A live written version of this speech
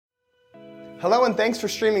Hello and thanks for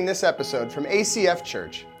streaming this episode from ACF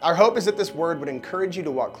Church. Our hope is that this word would encourage you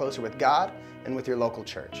to walk closer with God and with your local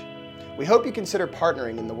church. We hope you consider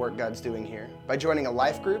partnering in the work God's doing here by joining a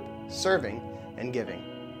life group, serving, and giving.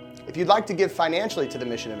 If you'd like to give financially to the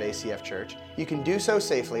mission of ACF Church, you can do so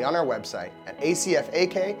safely on our website at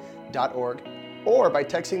acfak.org or by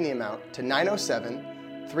texting the amount to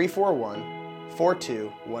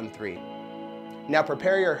 907-341-4213. Now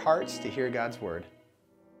prepare your hearts to hear God's word.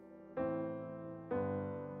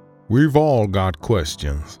 We've all got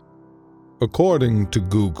questions. According to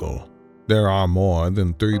Google, there are more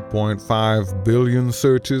than 3.5 billion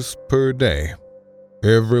searches per day.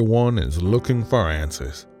 Everyone is looking for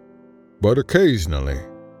answers. But occasionally,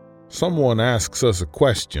 someone asks us a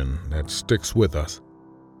question that sticks with us.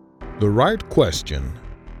 The right question,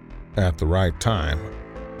 at the right time,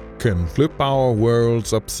 can flip our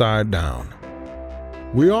worlds upside down.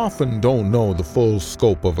 We often don't know the full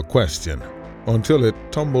scope of a question until it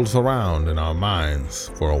tumbles around in our minds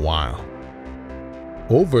for a while.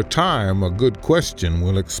 Over time, a good question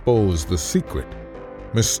will expose the secret,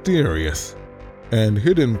 mysterious, and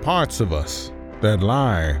hidden parts of us that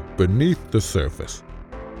lie beneath the surface.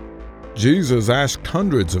 Jesus asked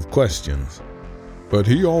hundreds of questions, but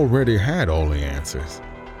he already had all the answers.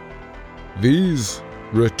 These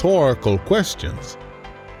rhetorical questions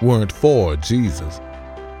weren't for Jesus.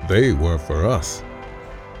 They were for us.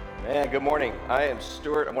 Man, good morning. I am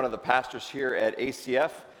Stuart. I'm one of the pastors here at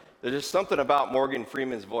ACF. There's just something about Morgan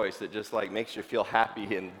Freeman's voice that just makes you feel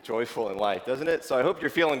happy and joyful in life, doesn't it? So I hope you're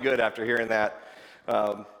feeling good after hearing that.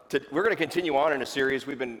 We're going to continue on in a series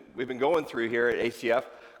we've been going through here at ACF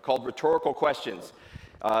called Rhetorical Questions.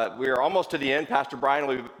 We are almost to the end. Pastor Brian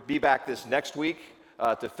will be back this next week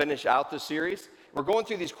to finish out the series. We're going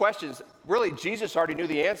through these questions. Really, Jesus already knew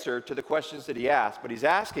the answer to the questions that he asked, but he's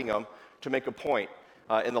asking them to make a point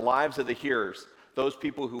in the lives of the hearers. Those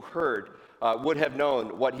people who heard would have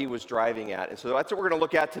known what he was driving at. And so that's what we're going to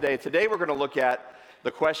look at today. Today we're going to look at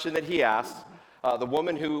the question that he asked, the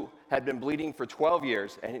woman who had been bleeding for 12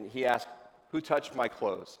 years, and he asked, "Who touched my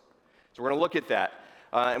clothes?" So we're going to look at that.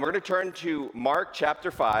 And we're going to turn to Mark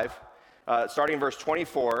chapter 5, starting in verse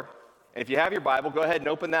 24. And if you have your Bible, go ahead and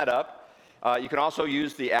open that up. You can also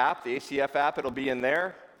use the app, the ACF app. It'll be in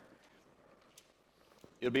there.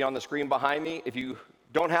 It'll be on the screen behind me. If you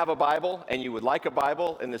don't have a Bible and you would like a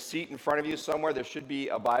Bible, in the seat in front of you somewhere there should be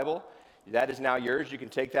a Bible. That is now yours. You can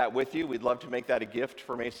take that with you. We'd love to make that a gift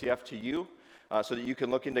from ACF to you so that you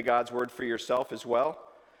can look into God's Word for yourself as well.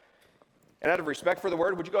 And out of respect for the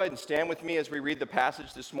Word, would you go ahead and stand with me as we read the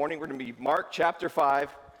passage this morning? We're going to be Mark chapter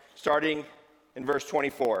 5, starting in verse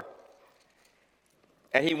 24.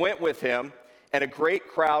 "And he went with him, and a great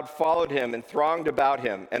crowd followed him and thronged about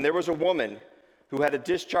him. And there was a woman who had a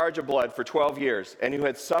discharge of blood for 12 years, and who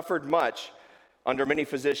had suffered much under many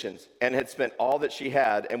physicians, and had spent all that she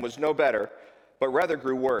had, and was no better, but rather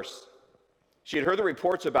grew worse. She had heard the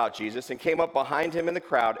reports about Jesus, and came up behind him in the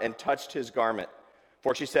crowd, and touched his garment.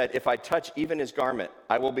 For she said, 'If I touch even his garment,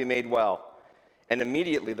 I will be made well.' And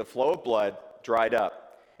immediately the flow of blood dried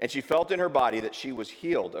up, and she felt in her body that she was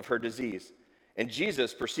healed of her disease. And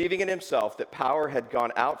Jesus, perceiving in himself that power had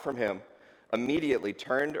gone out from him, immediately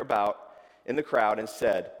turned about in the crowd and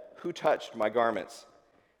said, 'Who touched my garments?'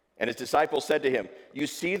 And his disciples said to him, 'You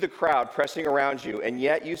see the crowd pressing around you, and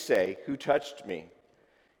yet you say, "Who touched me?"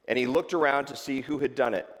 And he looked around to see who had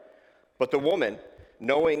done it. But the woman,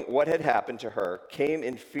 knowing what had happened to her, came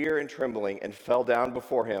in fear and trembling, and fell down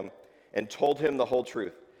before him, and told him the whole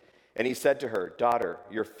truth. And he said to her, 'Daughter,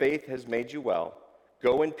 your faith has made you well.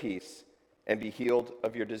 Go in peace, and be healed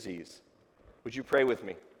of your disease.'" Would you pray with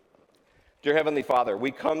me? Dear Heavenly Father, we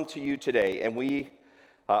come to you today, and we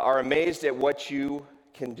are amazed at what you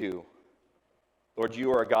can do. Lord,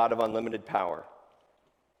 you are a God of unlimited power.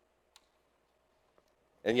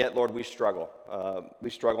 And yet, Lord, we struggle. We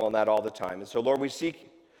struggle in that all the time. And so, Lord, we seek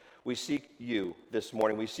you this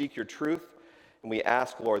morning. We seek your truth, and we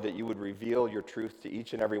ask, Lord, that you would reveal your truth to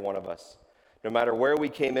each and every one of us. No matter where we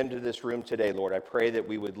came into this room today, Lord, I pray that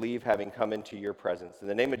we would leave having come into your presence. In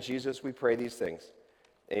the name of Jesus, we pray these things.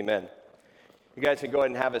 Amen. You guys can go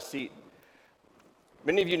ahead and have a seat.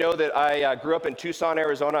 Many of you know that I grew up in Tucson,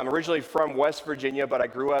 Arizona. I'm originally from West Virginia, but I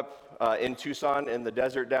grew up in Tucson in the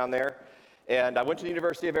desert down there. And I went to the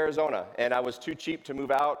University of Arizona, and I was too cheap to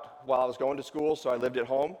move out while I was going to school, so I lived at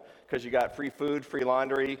home because you got free food, free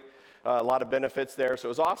laundry, a lot of benefits there, so it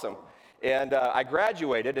was awesome. And I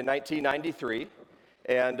graduated in 1993,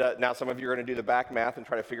 and now some of you are going to do the back math and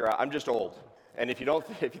try to figure out, I'm just old. And if you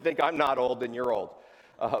think I'm not old, then you're old.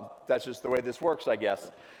 That's just the way this works, I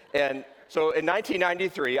guess. And So in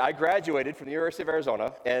 1993, I graduated from the University of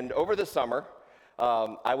Arizona, and over the summer,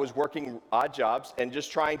 I was working odd jobs and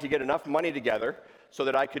just trying to get enough money together so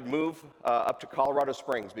that I could move up to Colorado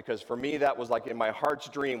Springs, because for me, that was like in my heart's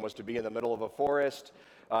dream, was to be in the middle of a forest.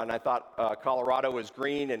 And I thought Colorado was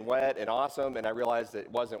green and wet and awesome, and I realized that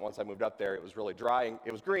it wasn't once I moved up there. It was really dry.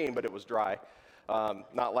 It was green, but it was dry,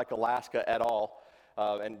 not like Alaska at all.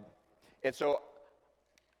 And so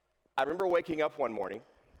I remember waking up one morning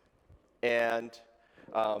and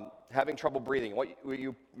having trouble breathing. What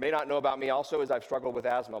you may not know about me also is I've struggled with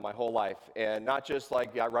asthma my whole life, and not just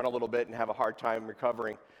like I run a little bit and have a hard time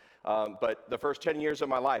recovering, but the first 10 years of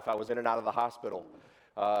my life I was in and out of the hospital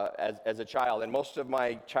as a child, and most of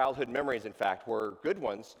my childhood memories, in fact, were good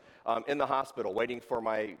ones in the hospital, waiting for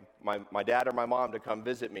my dad or my mom to come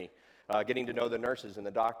visit me, getting to know the nurses and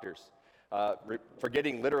the doctors,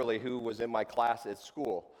 forgetting literally who was in my class at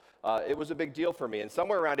school. It was a big deal for me, and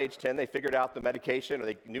somewhere around age 10, they figured out the medication,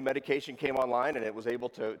 or new medication came online, and it was able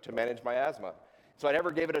to manage my asthma. So I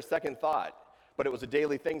never gave it a second thought, but it was a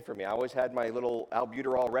daily thing for me. I always had my little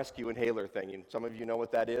albuterol rescue inhaler thing, and some of you know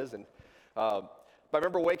what that is. And but I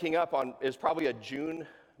remember waking up on, it was probably a June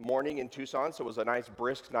morning in Tucson, so it was a nice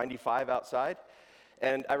brisk 95 outside,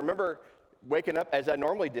 and I remember waking up as I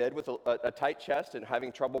normally did with a tight chest and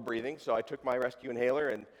having trouble breathing, so I took my rescue inhaler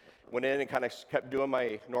and went in and kind of kept doing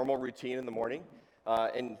my normal routine in the morning.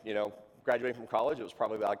 And, graduating from college, it was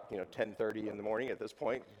probably about, 10:30 in the morning at this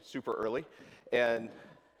point, super early. And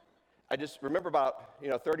I just remember about,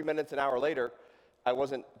 30 minutes, an hour later, I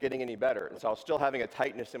wasn't getting any better. And so I was still having a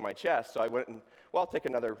tightness in my chest. So I went and, I'll take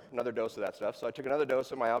another dose of that stuff. So I took another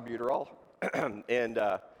dose of my albuterol and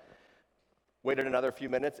waited another few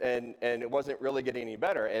minutes, and it wasn't really getting any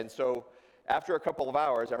better. And so after a couple of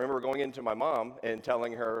hours, I remember going into my mom and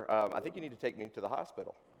telling her, I think you need to take me to the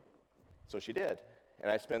hospital. So she did.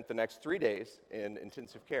 And I spent the next 3 days in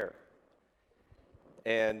intensive care.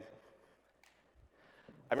 And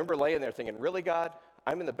I remember laying there thinking, really, God?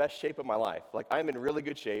 I'm in the best shape of my life. Like, I'm in really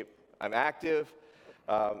good shape. I'm active.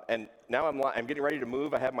 And now I'm getting ready to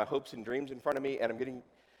move. I have my hopes and dreams in front of me, and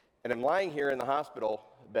I'm lying here in the hospital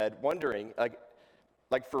bed wondering,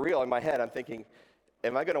 like for real, in my head, I'm thinking,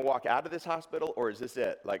 am I going to walk out of this hospital, or is this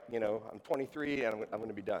it? Like, I'm 23 and I'm going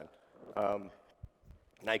to be done.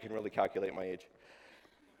 Now you can really calculate my age.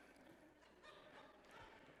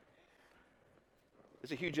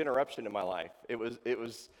 It's a huge interruption in my life. It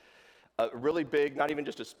was a really big, not even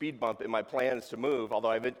just a speed bump in my plans to move,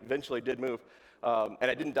 although I eventually did move. And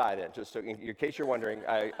I didn't die then, just so in case you're wondering,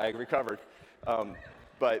 I recovered.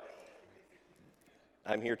 But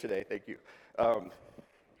I'm here today, thank you.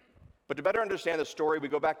 But to better understand the story, we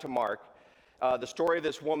go back to Mark, the story of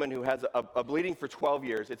this woman who has a bleeding for 12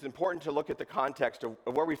 years. It's important to look at the context of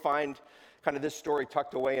where we find kind of this story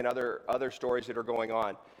tucked away in other stories that are going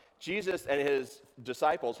on. Jesus and his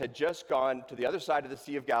disciples had just gone to the other side of the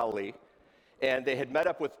Sea of Galilee, and they had met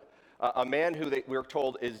up with a man who we were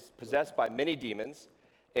told is possessed by many demons,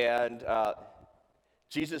 and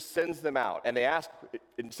Jesus sends them out. And they ask,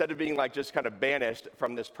 instead of being like just kind of banished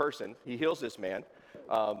from this person, he heals this man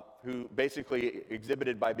who basically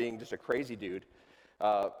exhibited by being just a crazy dude,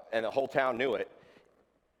 and the whole town knew it.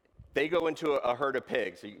 They go into a herd of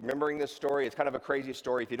pigs. Remembering this story, it's kind of a crazy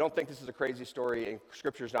story. If you don't think this is a crazy story and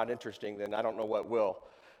Scripture's not interesting, then I don't know what will.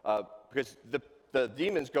 Because the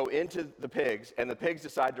demons go into the pigs, and the pigs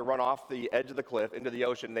decide to run off the edge of the cliff into the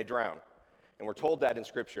ocean, and they drown. And we're told that in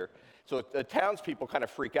Scripture. So the townspeople kind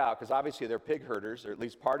of freak out, because obviously they're pig herders, or at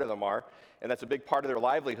least part of them are, and that's a big part of their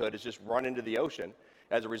livelihood, is just run into the ocean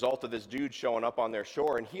as a result of this dude showing up on their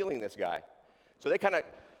shore and healing this guy. So they kind of,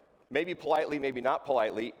 maybe politely, maybe not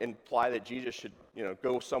politely, imply that Jesus should,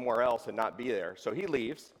 go somewhere else and not be there. So he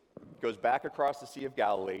leaves, goes back across the Sea of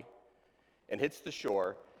Galilee, and hits the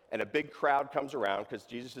shore, and a big crowd comes around because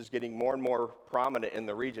Jesus is getting more and more prominent in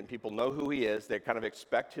the region. People know who he is. They kind of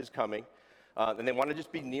expect his coming, and they want to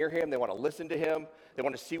just be near him. They want to listen to him. They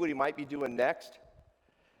want to see what he might be doing next.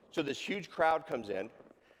 So this huge crowd comes in.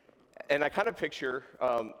 And I kind of picture,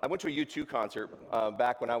 I went to a U2 concert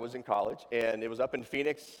back when I was in college, and it was up in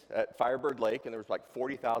Phoenix at Firebird Lake, and there was like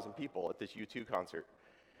 40,000 people at this U2 concert.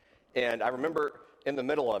 And I remember in the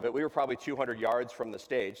middle of it, we were probably 200 yards from the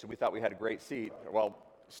stage, so we thought we had a great seat. Well,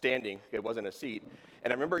 standing, it wasn't a seat.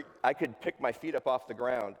 And I remember I could pick my feet up off the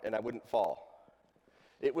ground, and I wouldn't fall.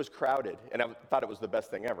 It was crowded, and I thought it was the best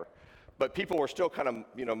thing ever. But people were still kind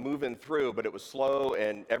of, moving through, but it was slow,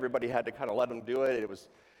 and everybody had to kind of let them do it.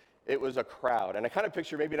 It was a crowd, and I kind of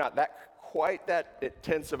picture maybe not quite that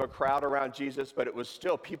intense of a crowd around Jesus, but it was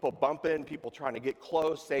still people bumping, people trying to get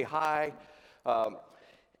close, say hi.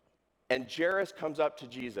 And Jairus comes up to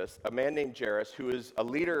Jesus, a man named Jairus, who is a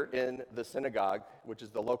leader in the synagogue, which is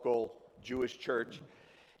the local Jewish church.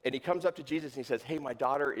 And he comes up to Jesus and he says, hey, my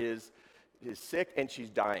daughter is sick and she's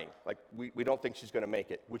dying. Like, we don't think she's going to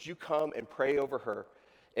make it. Would you come and pray over her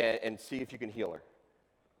and see if you can heal her?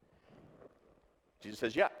 Jesus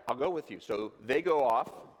says, yeah, I'll go with you. So they go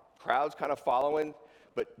off, crowds kind of following,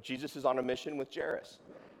 but Jesus is on a mission with Jairus.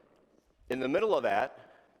 In the middle of that,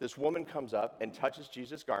 this woman comes up and touches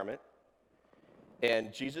Jesus' garment,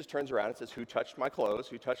 and Jesus turns around and says, who touched my clothes?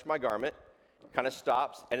 Who touched my garment? Kind of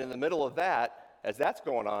stops, and in the middle of that, as that's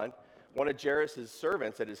going on, one of Jairus'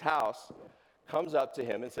 servants at his house comes up to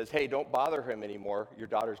him and says, hey, don't bother him anymore. Your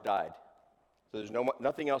daughter's died. So there's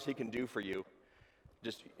nothing else he can do for you.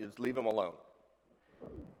 Just leave him alone.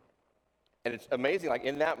 And it's amazing, like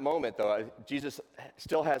in that moment, though, Jesus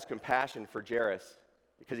still has compassion for Jairus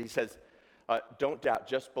because he says, don't doubt,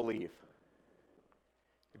 just believe.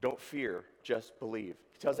 Don't fear, just believe.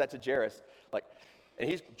 He tells that to Jairus,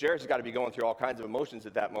 and Jairus has got to be going through all kinds of emotions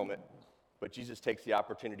at that moment. But Jesus takes the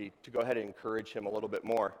opportunity to go ahead and encourage him a little bit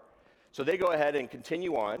more. So they go ahead and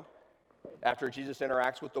continue on after Jesus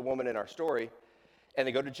interacts with the woman in our story, and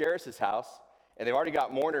they go to Jairus' house, and they've already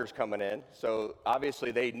got mourners coming in. So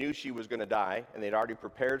obviously they knew she was going to die, and they'd already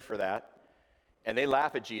prepared for that. And they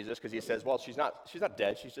laugh at Jesus because he says, well, she's not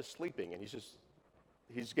dead, she's just sleeping. And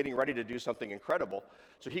he's getting ready to do something incredible.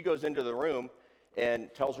 So he goes into the room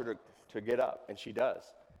and tells her to get up, and she does.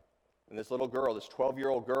 And this little girl, this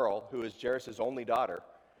 12-year-old girl, who is Jairus' only daughter,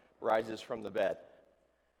 rises from the bed.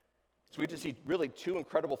 So we just see really two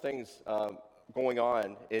incredible things going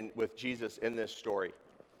on with Jesus in this story.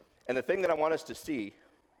 And the thing that I want us to see,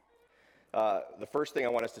 the first thing I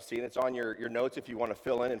want us to see, and it's on your notes if you want to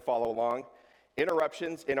fill in and follow along,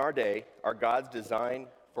 interruptions in our day are God's design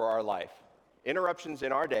for our life. Interruptions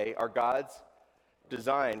in our day are God's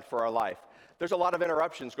design for our life. There's a lot of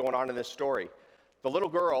interruptions going on in this story. The little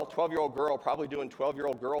girl, 12-year-old girl, probably doing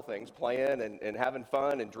 12-year-old girl things, playing and having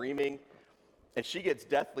fun and dreaming, and she gets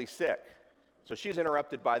deathly sick. So she's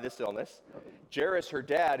interrupted by this illness. Jairus, her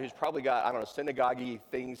dad, who's probably got, synagogue-y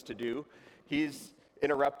things to do, he's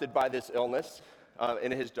interrupted by this illness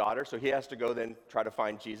in his daughter, so he has to go then try to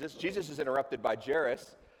find Jesus. Jesus is interrupted by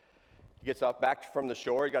Jairus. He gets up back from the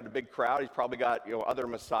shore. He's got a big crowd. He's probably got other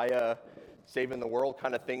Messiah, saving the world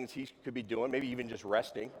kind of things he could be doing, maybe even just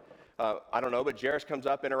resting. I don't know, but Jairus comes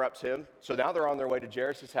up, interrupts him. So now they're on their way to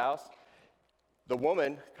Jairus' house. The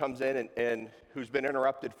woman comes in and who's been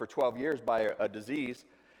interrupted for 12 years by a disease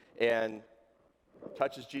and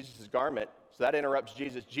touches Jesus' garment. So that interrupts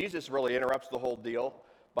Jesus. Jesus really interrupts the whole deal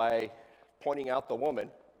by pointing out the woman,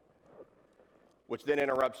 which then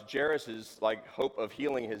interrupts Jairus' hope of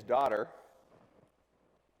healing his daughter.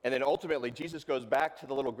 And then ultimately, Jesus goes back to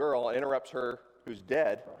the little girl and interrupts her who's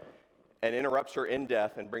dead and interrupts her in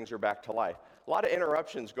death and brings her back to life. A lot of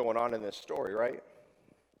interruptions going on in this story, right?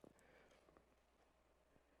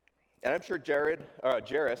 And I'm sure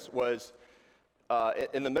Jairus was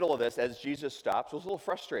in the middle of this as Jesus stops, was a little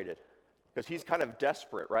frustrated because he's kind of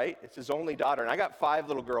desperate, right? It's his only daughter. And I got 5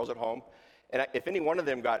 little girls at home, and if any one of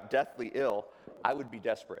them got deathly ill, I would be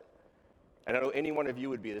desperate. And I know any one of you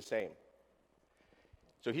would be the same.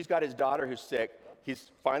 So he's got his daughter who's sick.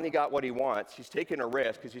 He's finally got what he wants. He's taken a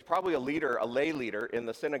risk because he's probably a lay leader in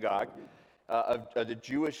the synagogue of the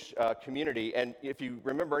Jewish community. And if you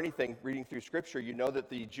remember anything reading through Scripture, you know that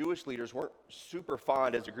the Jewish leaders weren't super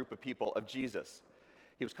fond as a group of people of Jesus.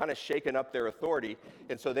 He was kind of shaking up their authority.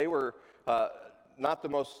 And so they were not the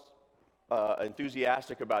most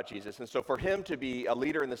enthusiastic about Jesus. And so for him to be a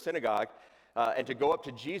leader in the synagogue and to go up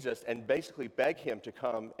to Jesus and basically beg him to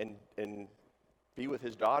come and be with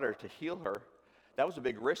his daughter to heal her, that was a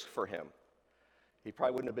big risk for him. He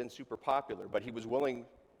probably wouldn't have been super popular, but he was willing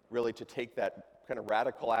really to take that kind of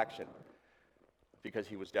radical action because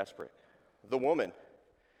he was desperate. The woman,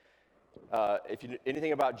 if you know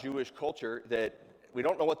anything about Jewish culture, that we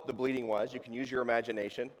don't know what the bleeding was. You can use your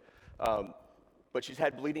imagination. But she's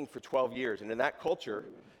had bleeding for 12 years. And in that culture,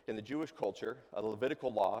 in the Jewish culture, a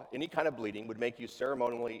Levitical law, any kind of bleeding would make you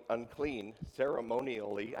ceremonially unclean.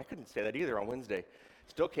 Ceremonially, I couldn't say that either on Wednesday.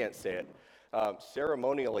 Still can't say it.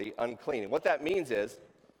 Ceremonially unclean. And what that means is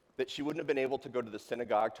that she wouldn't have been able to go to the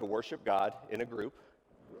synagogue to worship God in a group.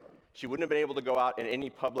 She wouldn't have been able to go out in any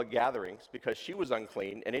public gatherings because she was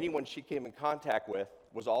unclean, and anyone she came in contact with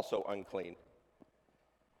was also unclean.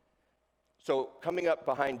 So coming up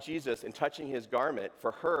behind Jesus and touching his garment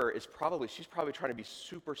for her is she's probably trying to be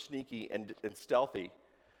super sneaky and stealthy.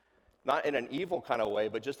 Not in an evil kind of way,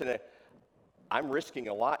 but just I'm risking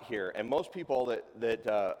a lot here. And most people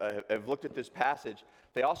that have looked at this passage,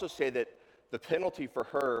 they also say that the penalty for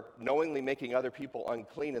her knowingly making other people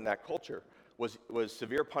unclean in that culture was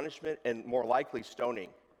severe punishment and more likely stoning.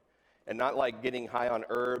 And not like getting high on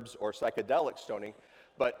herbs or psychedelic stoning,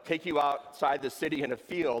 but take you outside the city in a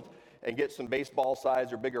field and get some baseball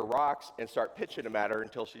size or bigger rocks and start pitching them at her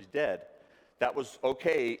until she's dead. That was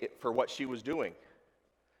okay for what she was doing.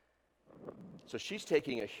 So she's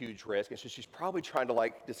taking a huge risk, and so she's probably trying to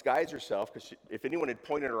like disguise herself, because if anyone had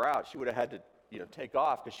pointed her out, she would have had to take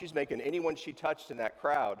off, because she's making anyone she touched in that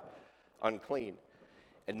crowd unclean.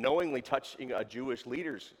 And knowingly touching a Jewish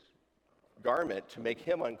leader's garment to make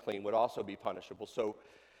him unclean would also be punishable. So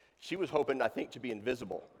she was hoping, I think, to be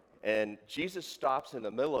invisible. And Jesus stops in the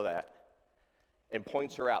middle of that and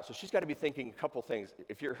points her out. So she's got to be thinking a couple things.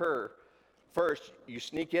 If you're her, first, you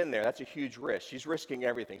sneak in there. That's a huge risk. She's risking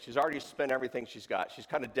everything. She's already spent everything she's got. She's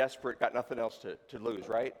kind of desperate, got nothing else to lose,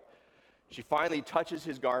 right? She finally touches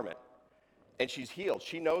his garment, and she's healed.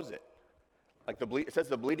 She knows it. Like it says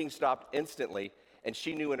the bleeding stopped instantly, and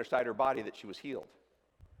she knew inside her body that she was healed.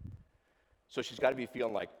 So she's got to be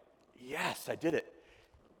feeling like, yes, I did it.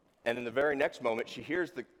 And in the very next moment, she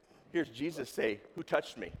hears Jesus say, "Who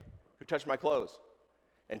touched me? Who touched my clothes?"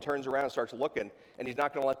 And turns around and starts looking, and he's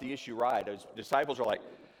not going to let the issue ride. His disciples are like,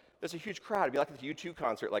 there's a huge crowd. It'd be like at the U2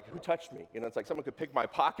 concert, like, who touched me? It's like someone could pick my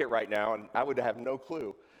pocket right now, and I would have no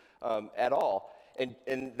clue at all.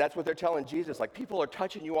 And that's what they're telling Jesus. Like, people are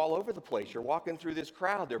touching you all over the place. You're walking through this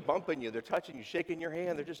crowd. They're bumping you. They're touching you, shaking your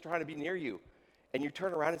hand. They're just trying to be near you. And you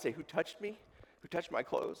turn around and say, "Who touched me? Who touched my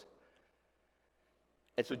clothes?"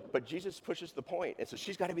 And so, but Jesus pushes the point. And so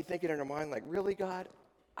she's got to be thinking in her mind, like, really, God?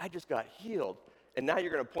 I just got healed. And now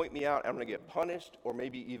you're going to point me out, and I'm going to get punished, or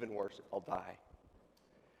maybe even worse, I'll die.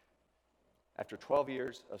 After 12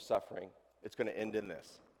 years of suffering, it's going to end in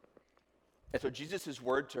this. And so Jesus'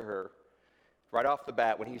 word to her, right off the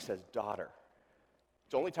bat, when he says, "daughter,"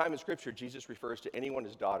 it's the only time in Scripture Jesus refers to anyone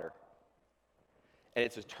as daughter. And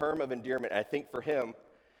it's a term of endearment. And I think for him,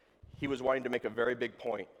 he was wanting to make a very big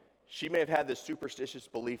point. She may have had this superstitious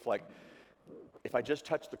belief, like, if I just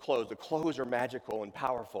touch the clothes are magical and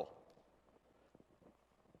powerful,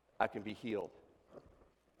 I can be healed.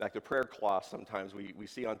 Like the prayer cloth sometimes we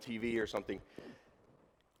see on TV or something.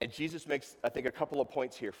 And Jesus makes, I think, a couple of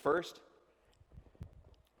points here. First,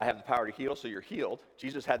 I have the power to heal, so you're healed.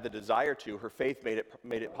 Jesus had the desire to. Her faith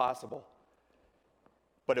made it possible.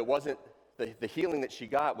 But it wasn't, the healing that she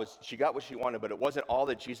got what she wanted, but it wasn't all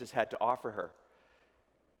that Jesus had to offer her.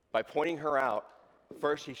 By pointing her out,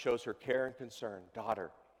 first he shows her care and concern.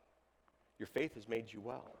 "Daughter, your faith has made you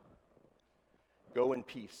well. Go in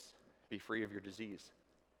peace, be free of your disease."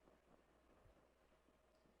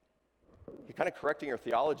 He's kind of correcting her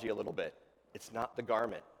theology a little bit. It's not the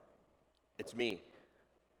garment, it's me.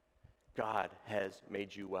 God has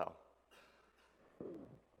made you well.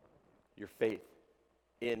 Your faith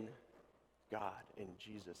in God, in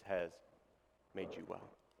Jesus, has made you well.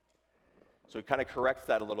 So he kind of corrects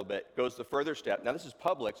that a little bit, goes the further step. Now this is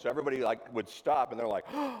public, so everybody would stop, and they're like,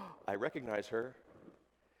 "Oh, I recognize her."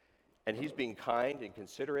 And he's being kind and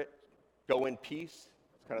considerate. Go in peace.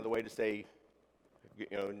 It's kind of the way to say,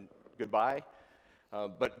 goodbye.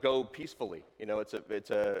 But go peacefully.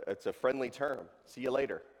 It's a friendly term. See you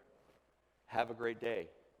later. Have a great day.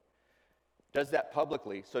 Does that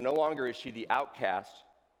publicly. So no longer is she the outcast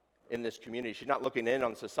in this community. She's not looking in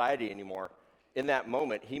on society anymore. In that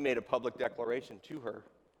moment, he made a public declaration to her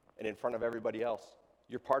and in front of everybody else.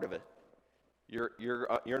 You're part of it.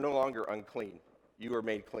 You're no longer unclean. You are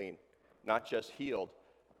made clean. Not just healed,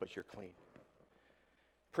 but you're clean.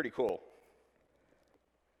 Pretty cool.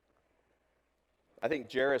 I think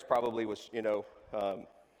Jairus probably was, a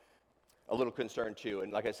little concerned too.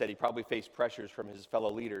 And like I said, he probably faced pressures from his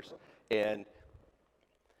fellow leaders. And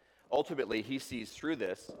ultimately, he sees through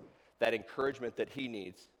this that encouragement that he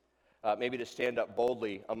needs, maybe to stand up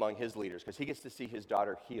boldly among his leaders, because he gets to see his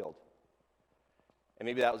daughter healed. And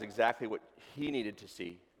maybe that was exactly what he needed to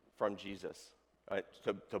see from Jesus,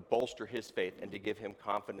 to bolster his faith and to give him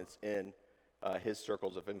confidence in his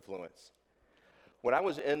circles of influence. When I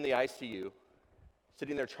was in the ICU,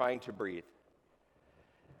 sitting there trying to breathe,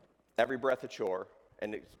 every breath a chore,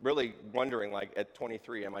 and it's really wondering, like, at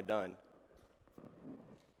 23, am I done?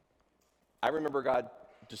 I remember God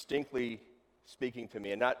distinctly speaking to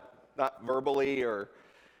me, and not verbally, or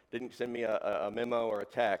didn't send me a memo or a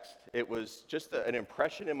text. It was just an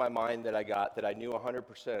impression in my mind that I got that I knew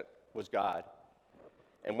 100% was God.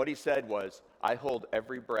 And what he said was, "I hold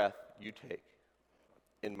every breath you take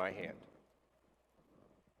in my hand.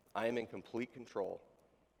 I am in complete control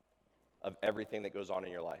of everything that goes on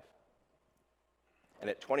in your life." And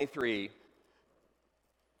at 23,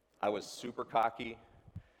 I was super cocky.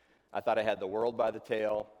 I thought I had the world by the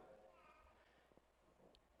tail,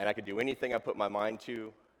 and I could do anything I put my mind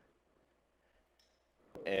to.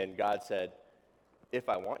 And God said, if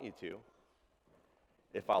I want you to,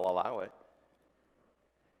 if I'll allow it.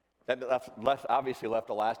 That obviously left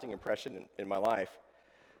a lasting impression in my life.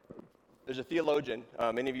 There's a theologian,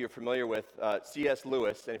 many of you are familiar with, C.S.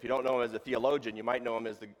 Lewis, and if you don't know him as a theologian, you might know him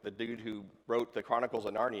as the dude who wrote the Chronicles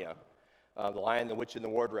of Narnia, The Lion, the Witch, and the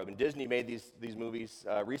Wardrobe. And Disney made these movies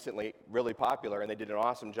recently really popular, and they did an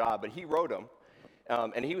awesome job, but he wrote them.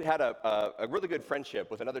 And he had a really good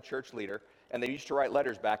friendship with another church leader, and they used to write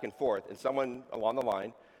letters back and forth, and someone along the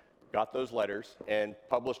line got those letters and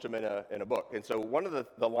published them in a book. And so one of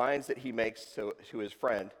the lines that he makes to his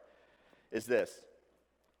friend is this: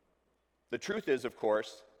 the truth is, of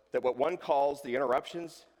course, that what one calls the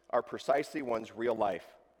interruptions are precisely one's real life.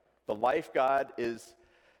 The life God is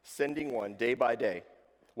sending one day by day.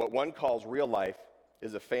 What one calls real life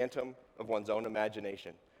is a phantom of one's own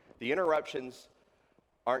imagination. The interruptions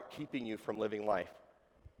aren't keeping you from living life.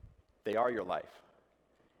 They are your life.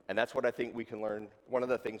 And that's what I think we can learn, one of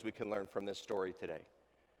the things we can learn from this story today.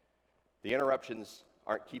 The interruptions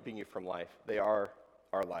aren't keeping you from life. They are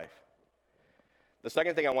our life. The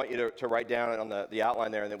second thing I want you to write down on the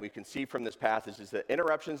outline there and that we can see from this passage is that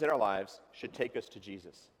interruptions in our lives should take us to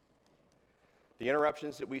Jesus. The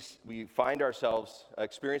interruptions that we find ourselves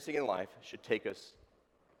experiencing in life should take us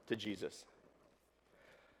to Jesus.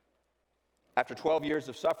 After 12 years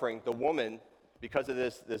of suffering, the woman, because of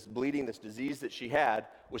this bleeding, this disease that she had,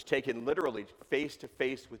 was taken literally face to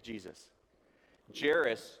face with Jesus.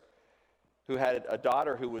 Jairus, who had a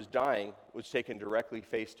daughter who was dying, was taken directly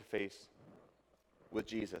face to face with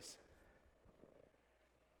Jesus.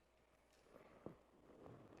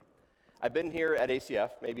 I've been here at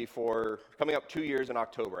ACF maybe for coming up 2 years in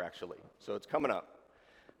October, actually. So it's coming up,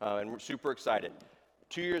 and we're super excited.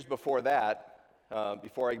 2 years before that,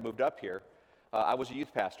 before I moved up here, I was a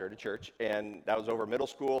youth pastor at a church, and that was over middle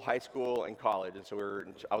school, high school, and college. And so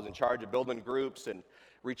I was in charge of building groups and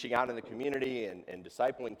reaching out in the community and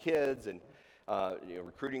discipling kids and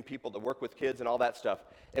recruiting people to work with kids and all that stuff.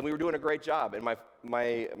 And we were doing a great job. And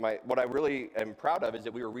what I really am proud of is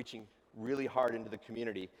that we were reaching really hard into the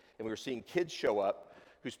community, and we were seeing kids show up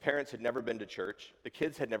whose parents had never been to church. The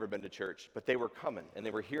kids had never been to church, but they were coming, and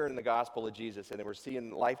they were hearing the gospel of Jesus, and they were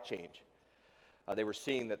seeing life change. They were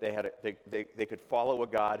seeing that they could follow a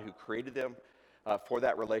God who created them for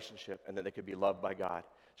that relationship, and that they could be loved by God.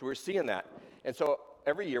 So we were seeing that. And so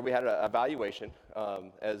every year we had an evaluation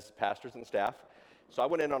as pastors and staff. So I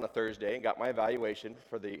went in on a Thursday and got my evaluation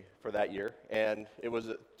for that year, and it was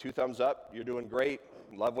 2 thumbs up. You're doing great.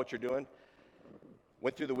 Love what you're doing.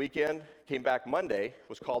 Went through the weekend, came back Monday,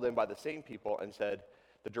 was called in by the same people and said,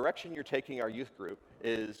 the direction you're taking our youth group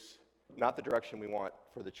is not the direction we want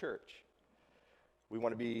for the church. We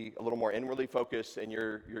want to be a little more inwardly focused, and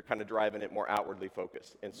you're kind of driving it more outwardly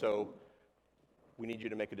focused. And so we need you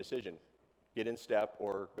to make a decision. Get in step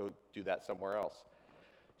or go do that somewhere else.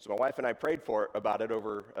 So my wife and I prayed about it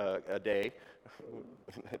over a day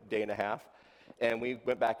and a half, and we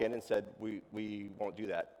went back in and said, we won't do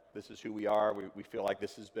that. This is who we are. We feel like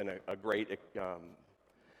this has been a great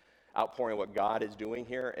outpouring of what God is doing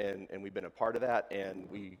here, and we've been a part of that, and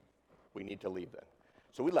we need to leave then.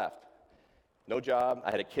 So we left. No job.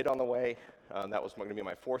 I had a kid on the way. That was going to be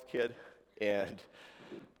my 4th kid. And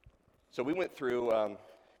so we went through kind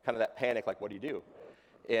of that panic, like, what do you do?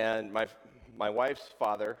 And my wife's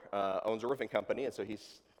father owns a roofing company, and so he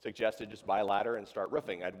suggested just buy a ladder and start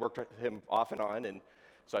roofing. I'd worked with him off and on, and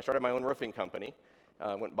so I started my own roofing company.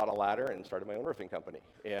 Went and bought a ladder and started my own roofing company.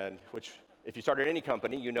 And which, if you started any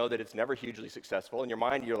company, you know that it's never hugely successful. In your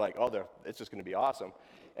mind, you're like, oh, it's just going to be awesome.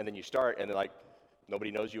 And then you start, and they're like, nobody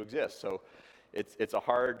knows you exist. So it's a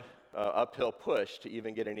hard uphill push to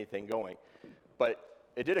even get anything going. But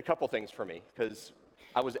it did a couple things for me, because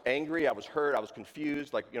I was angry, I was hurt, I was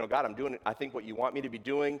confused. Like, God, I'm doing, I think, what you want me to be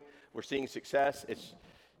doing. We're seeing success.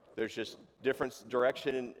 There's just different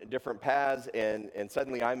direction, different paths, and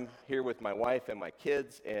suddenly I'm here with my wife and my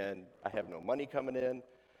kids, and I have no money coming in.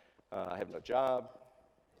 I have no job,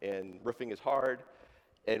 and roofing is hard.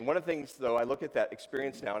 And one of the things, though, I look at that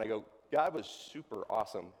experience now, and I go, God was super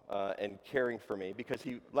awesome and caring for me, because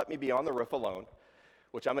he let me be on the roof alone,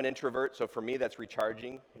 which I'm an introvert, so for me that's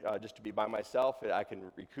recharging, just to be by myself. I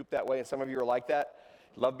can recoup that way, and some of you are like that.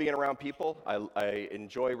 Love being around people. I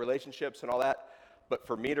enjoy relationships and all that, but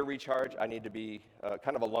for me to recharge, I need to be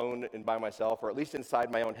kind of alone and by myself, or at least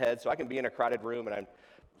inside my own head, so I can be in a crowded room, and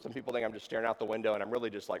some people think I'm just staring out the window, and I'm really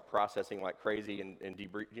just like processing like crazy and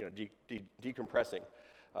decompressing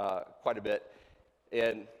quite a bit.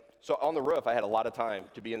 And So on the roof, I had a lot of time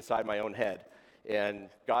to be inside my own head. And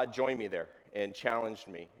God joined me there and challenged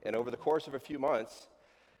me. And over the course of a few months,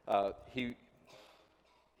 he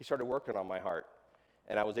started working on my heart.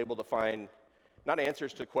 And I was able to find not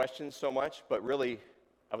answers to questions so much, but really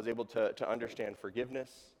I was able to understand forgiveness.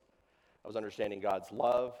 I was understanding God's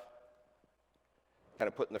love, kind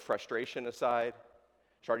of putting the frustration aside,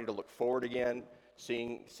 starting to look forward again,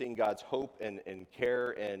 seeing God's hope and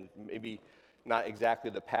care, and maybe not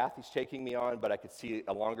exactly the path he's taking me on, but I could see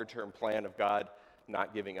a longer-term plan of God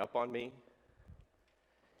not giving up on me.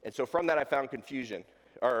 And so from that, I found confusion,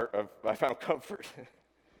 I found comfort.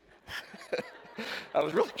 I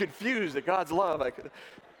was really confused at God's love.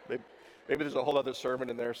 Maybe there's a whole other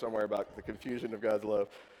sermon in there somewhere about the confusion of God's love.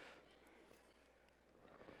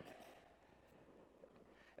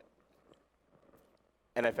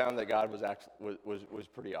 And I found that God was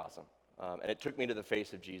pretty awesome. And it took me to the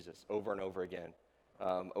face of Jesus over and over again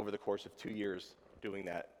over the course of 2 years doing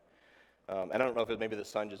that. And I don't know if it was maybe the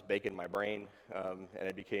sun just baking my brain, and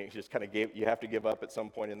it became just kind of you have to give up at some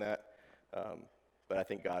point in that. But I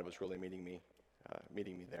think God was really meeting me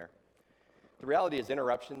there. The reality is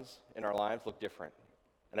interruptions in our lives look different.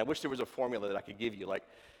 And I wish there was a formula that I could give you. Like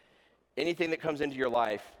anything that comes into your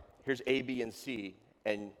life, here's A, B, and C,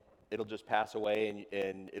 and it'll just pass away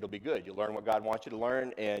and it'll be good. You'll learn what God wants you to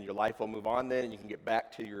learn, and your life will move on then, and you can get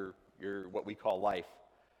back to your what we call life.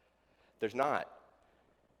 There's not.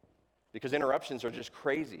 Because interruptions are just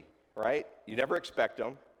crazy, right? You never expect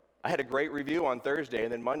them. I had a great review on Thursday,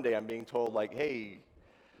 and then Monday I'm being told, like, hey,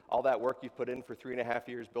 all that work you've put in for 3.5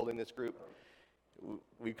 years building this group,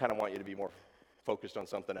 we kind of want you to be more focused on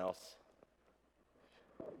something else.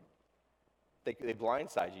 They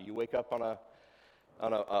blindside you. You wake up on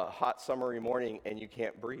a hot summery morning and you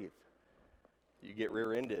can't breathe. You get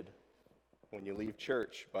rear-ended when you leave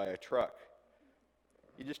church by a truck.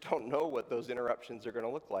 You just don't know what those interruptions are going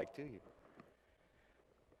to look like, do you?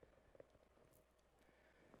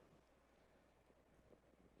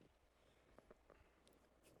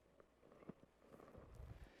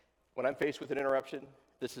 When I'm faced with an interruption,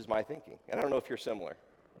 this is my thinking. And I don't know if you're similar.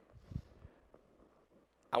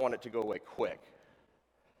 I want it to go away quick.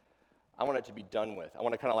 I want it to be done with. I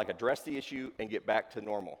want to kind of like address the issue and get back to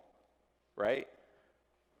normal, right?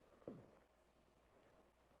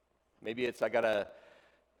 Maybe it's I got to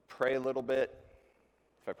pray a little bit.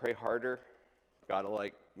 If I pray harder, God will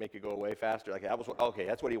like make it go away faster. Like okay,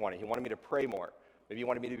 that's what he wanted. He wanted me to pray more. Maybe he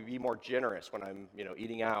wanted me to be more generous when I'm,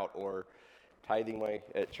 eating out or tithing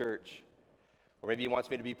at church. Or maybe he wants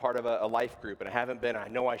me to be part of a life group, and I haven't been. I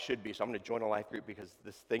know I should be, so I'm going to join a life group because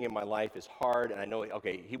this thing in my life is hard, and I know,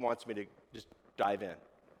 okay, he wants me to just dive in.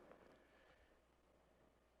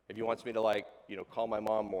 If he wants me to call my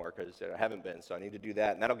mom more because I haven't been, so I need to do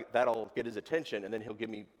that, and that'll get his attention, and then he'll give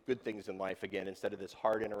me good things in life again instead of this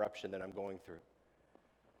hard interruption that I'm going through.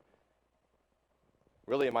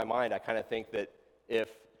 Really, in my mind, I kind of think that if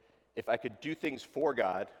I could do things for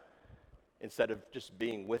God instead of just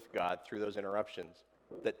being with God through those interruptions,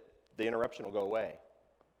 that the interruption will go away.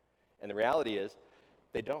 And the reality is,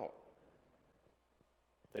 they don't.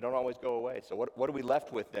 They don't always go away. So what are we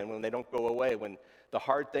left with then when they don't go away? When the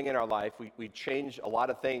hard thing in our life, we change a lot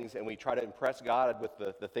of things and we try to impress God with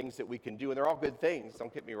the things that we can do, and they're all good things,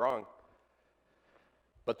 don't get me wrong.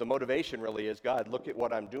 But the motivation really is, God, look at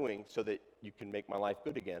what I'm doing so that you can make my life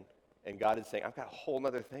good again. And God is saying, I've got a whole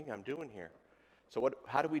other thing I'm doing here. So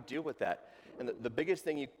how do we deal with that? And the biggest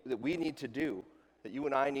thing that we need to do, that you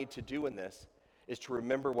and I need to do in this, is to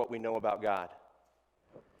remember what we know about God.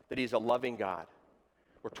 That he's a loving God.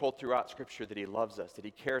 We're told throughout Scripture that he loves us, that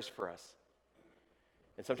he cares for us.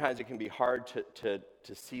 And sometimes it can be hard to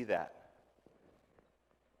see that.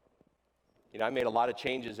 I made a lot of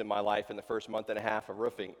changes in my life in the first month and a half of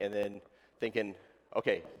roofing, and then thinking,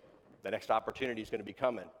 okay, the next opportunity is going to be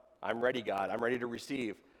coming. I'm ready, God. I'm ready to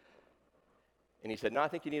receive. And he said, no, I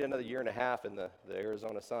think you need another 1.5 years in the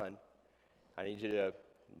Arizona sun. I need you to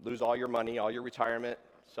lose all your money, all your retirement,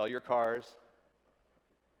 sell your cars.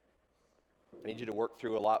 I need you to work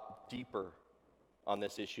through a lot deeper on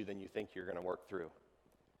this issue than you think you're going to work through.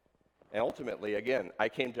 And ultimately, again, I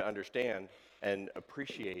came to understand and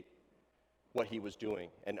appreciate what he was doing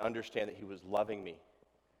and understand that he was loving me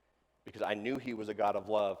because I knew he was a God of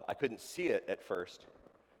love. I couldn't see it at first,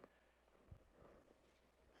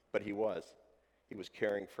 but he was. He was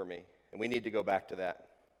caring for me, and we need to go back to that.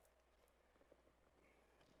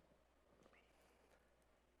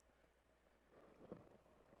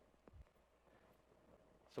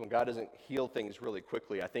 So when God doesn't heal things really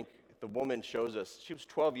quickly, I think the woman shows us, she was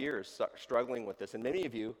 12 years struggling with this. And many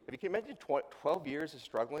of you, if you can imagine 12 years of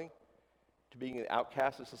struggling, to being an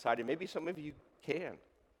outcast of society. Maybe some of you can.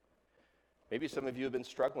 Maybe some of you have been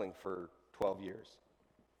struggling for 12 years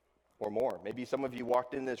or more. Maybe some of you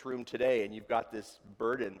walked in this room today and you've got this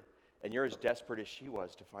burden and you're as desperate as she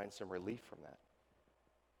was to find some relief from that.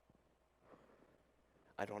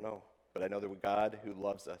 I don't know, but I know that God who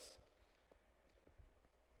loves us.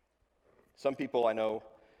 Some people I know,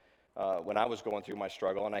 when I was going through my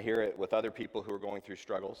struggle, and I hear it with other people who are going through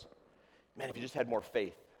struggles, man, if you just had more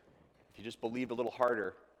faith, if you just believed a little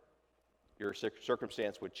harder, your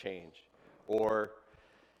circumstance would change. Or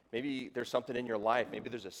maybe there's something in your life, maybe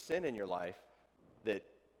there's a sin in your life that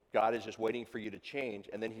God is just waiting for you to change,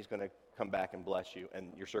 and then he's going to come back and bless you, and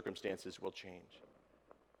your circumstances will change.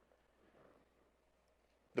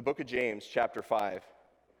 The book of James, chapter 5,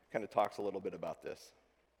 kind of talks a little bit about this,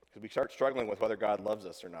 because we start struggling with whether God loves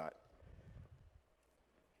us or not.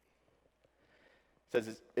 It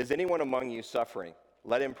says, is anyone among you suffering?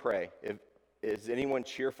 Let him pray. Is anyone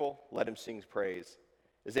cheerful? Let him sing praise.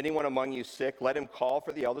 Is anyone among you sick? Let him call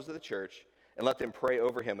for the elders of the church, and let them pray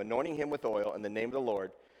over him, anointing him with oil in the name of the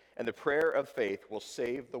Lord. And the prayer of faith will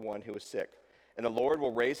save the one who is sick. And the Lord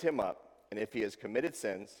will raise him up, and if he has committed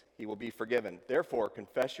sins, he will be forgiven. Therefore,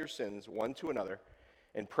 confess your sins one to another,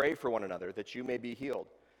 and pray for one another, that you may be healed.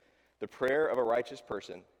 The prayer of a righteous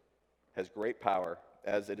person has great power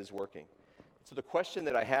as it is working. So the question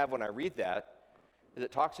that I have when I read that is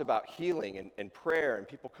it talks about healing and prayer and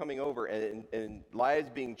people coming over and lives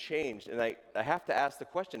being changed. And I have to ask the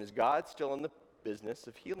question, is God still in the business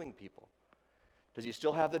of healing people? Does he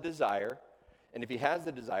still have the desire? And if he has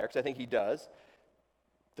the desire, because I think he does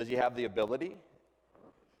he have the ability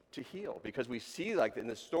to heal? Because we see, like in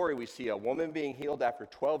this story, we see a woman being healed after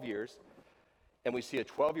 12 years, and we see a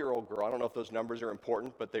 12-year-old girl. I don't know if those numbers are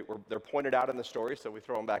important, but they're pointed out in the story, so we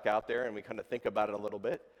throw them back out there and we kind of think about it a little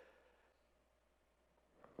bit.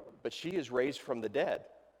 But she is raised from the dead.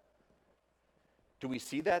 Do we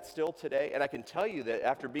see that still today? And I can tell you that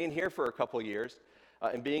after being here for a couple of years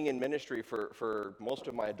and being in ministry for most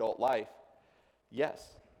of my adult life,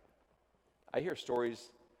 yes, I hear stories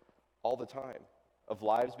all the time of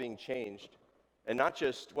lives being changed. And not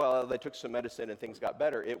just, well, they took some medicine and things got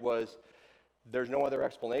better. It was, there's no other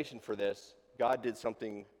explanation for this. God did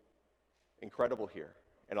something incredible here,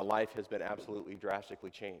 and a life has been absolutely drastically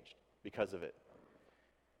changed because of it.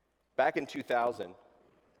 Back in 2000,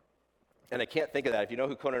 and I can't think of that. If you know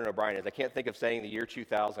who Conan O'Brien is, I can't think of saying the year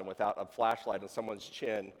 2000 without a flashlight on someone's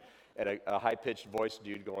chin and a high-pitched voice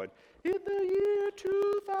dude going, in the year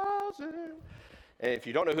 2000. And if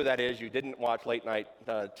you don't know who that is, you didn't watch late night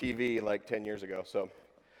TV like 10 years ago.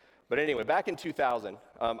 But anyway, back in 2000,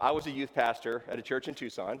 I was a youth pastor at a church in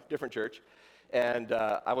Tucson, different church, and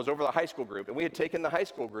I was over the high school group. And we had taken the high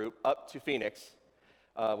school group up to Phoenix,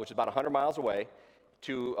 which is about 100 miles away,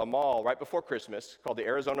 to a mall right before Christmas called the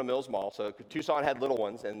Arizona Mills Mall. So Tucson had little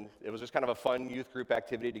ones, and it was just kind of a fun youth group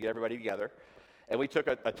activity to get everybody together. And we took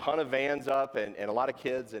a ton of vans up and a lot of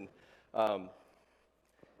kids, and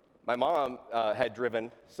my mom had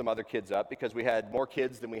driven some other kids up because we had more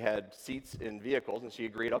kids than we had seats in vehicles, and she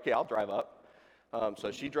agreed, okay, I'll drive up. So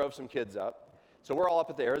she drove some kids up. So we're all up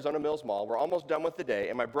at the Arizona Mills Mall. We're almost done with the day,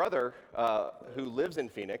 and my brother, who lives in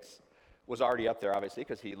Phoenix, was already up there, obviously,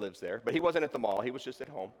 because he lives there, but he wasn't at the mall. He was just at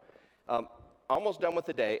home. Almost done with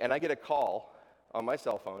the day, and I get a call on my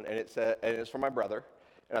cell phone, and it's from my brother,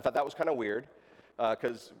 and I thought that was kind of weird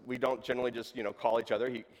because we don't generally just, call each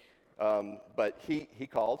other. But he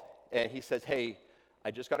called, and he says, hey,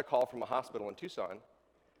 I just got a call from a hospital in Tucson.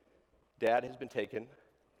 Dad has been taken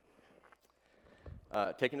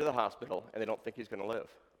to the hospital, and they don't think he's going to live.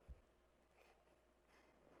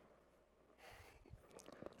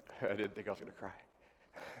 I didn't think I was going to cry.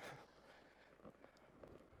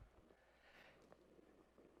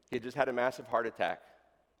 He had just had a massive heart attack.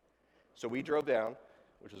 So we drove down,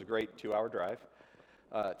 which was a great 2-hour drive,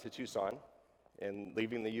 to Tucson, and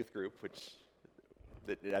leaving the youth group, which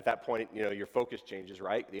at that point, your focus changes,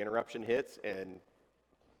 right? The interruption hits, and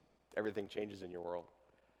everything changes in your world.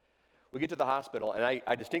 We get to the hospital, and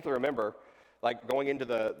I distinctly remember, like, going into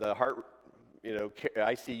the heart,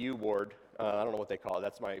 ICU ward. I don't know what they call it.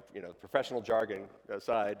 That's my, professional jargon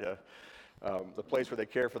aside. The place where they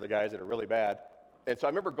care for the guys that are really bad. And so I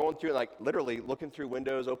remember going through, like, literally looking through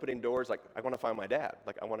windows, opening doors, like, I want to find my dad.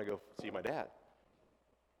 Like, I want to go see my dad.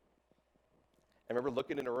 I remember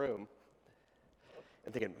looking in a room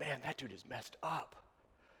and thinking, man, that dude is messed up.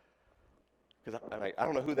 Because I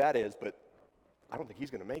don't know who that is, but I don't think he's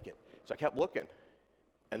going to make it. So I kept looking.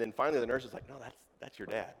 And then finally the nurse was like, no, that's your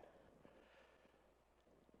dad.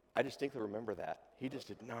 I distinctly remember that. He just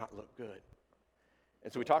did not look good.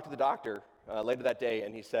 And so we talked to the doctor later that day,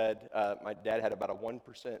 and he said my dad had about a 1%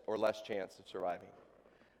 or less chance of surviving.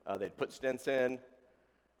 They'd put stents in,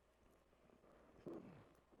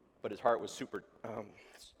 but his heart was super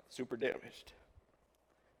damaged.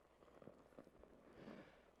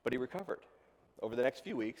 But he recovered. Over the next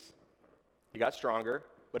few weeks, he got stronger,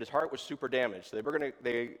 but his heart was super damaged. So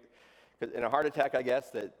in a heart attack, I guess,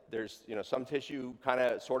 that there's, some tissue kind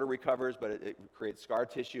of sort of recovers, but it creates scar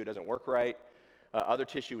tissue. It doesn't work right. Other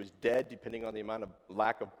tissue is dead, depending on the amount of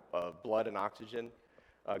lack of blood and oxygen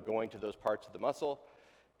going to those parts of the muscle.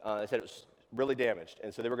 They said it was really damaged,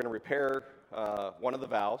 and so they were going to repair one of the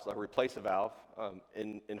valves, or replace a valve,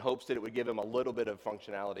 in hopes that it would give him a little bit of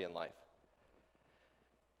functionality in life.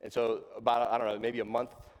 And so about, maybe a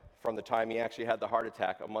month from the time he actually had the heart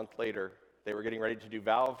attack, a month later, they were getting ready to do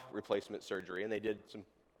valve replacement surgery, and they did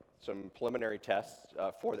some preliminary tests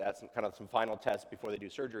for that, some final tests before they do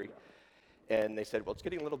surgery. And they said, well, it's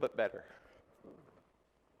getting a little bit better.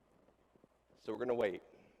 So we're going to wait.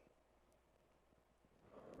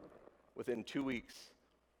 Within 2 weeks,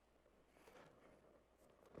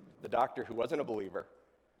 the doctor, who wasn't a believer,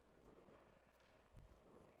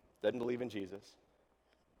 doesn't believe in Jesus,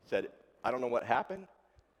 said, I don't know what happened,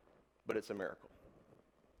 but it's a miracle.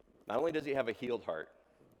 Not only does he have a healed heart,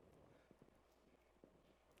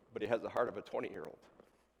 but he has the heart of a 20-year-old.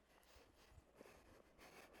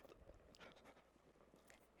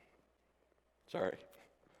 Sorry.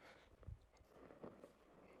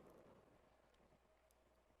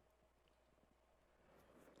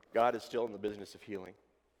 God is still in the business of healing.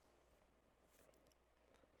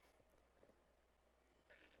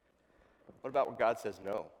 What about when God says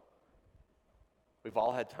no? We've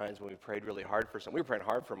all had times when we prayed really hard for something. We were praying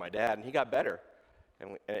hard for my dad, and he got better.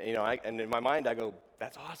 And in my mind, I go,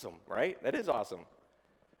 that's awesome, right? That is awesome.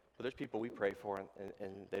 But there's people we pray for,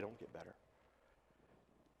 and they don't get better.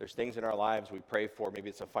 There's things in our lives we pray for. Maybe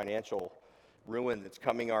it's a financial ruin that's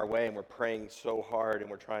coming our way, and we're praying so hard, and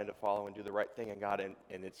we're trying to follow and do the right thing in God, and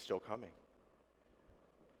it's still coming.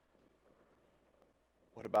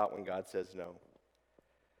 What about when God says no?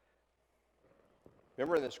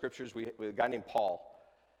 Remember in the scriptures, we have a guy named Paul,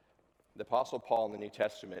 the Apostle Paul in the New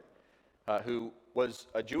Testament, who was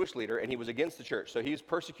a Jewish leader, and he was against the church. So he's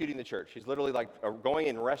persecuting the church. He's literally going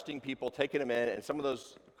and arresting people, taking them in, and some of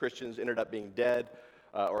those Christians ended up being dead,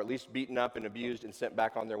 or at least beaten up and abused and sent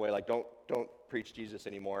back on their way, don't preach Jesus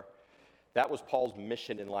anymore. That was Paul's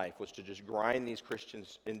mission in life, was to just grind these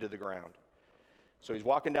Christians into the ground. So he's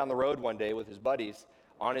walking down the road one day with his buddies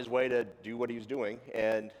on his way to do what he was doing,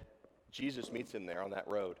 and Jesus meets him there on that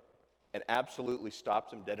road and absolutely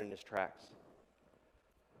stops him dead in his tracks.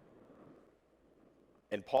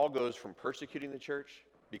 And Paul goes from persecuting the church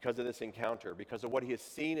because of this encounter, because of what he has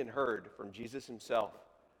seen and heard from Jesus himself,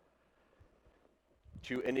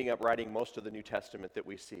 to ending up writing most of the New Testament that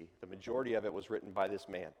we see. The majority of it was written by this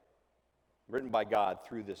man, written by God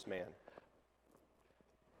through this man.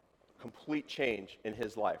 Complete change in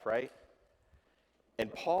his life, right?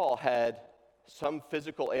 And Paul had some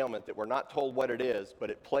physical ailment that we're not told what it is, but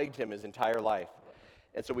it plagued him his entire life.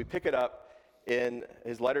 And so we pick it up in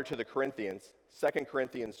his letter to the Corinthians, 2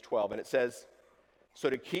 Corinthians 12, and it says, so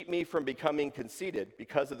to keep me from becoming conceited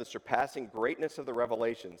because of the surpassing greatness of the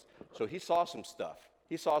revelations. So he saw some stuff.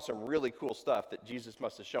 He saw some really cool stuff that Jesus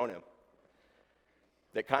must have shown him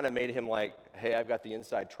that kind of made him like, hey, I've got the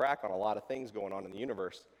inside track on a lot of things going on in the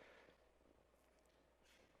universe.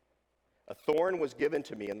 A thorn was given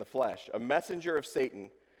to me in the flesh, a messenger of Satan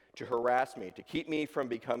to harass me, to keep me from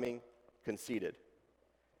becoming conceited.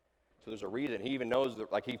 So there's a reason. He even knows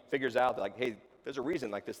that, he figures out that, hey, there's a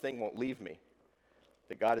reason, this thing won't leave me.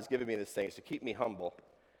 That God has given me this thing is to keep me humble.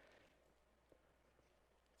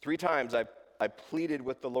 3 times I pleaded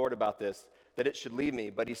with the Lord about this, that it should leave me.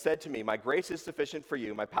 But he said to me, my grace is sufficient for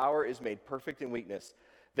you. My power is made perfect in weakness.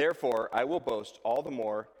 Therefore, I will boast all the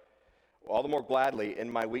more gladly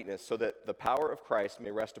in my weakness, so that the power of Christ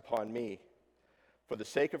may rest upon me. For the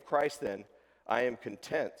sake of Christ, then, I am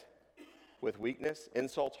content with weakness,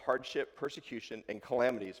 insults, hardship, persecution, and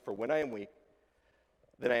calamities. For when I am weak,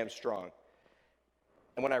 then I am strong.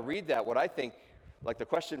 And when I read that, what I think, the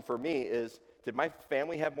question for me is, did my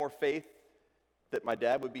family have more faith that my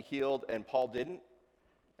dad would be healed and Paul didn't?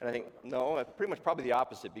 And I think, no, pretty much probably the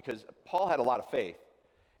opposite, because Paul had a lot of faith,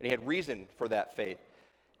 and he had reason for that faith.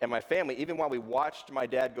 And my family, even while we watched my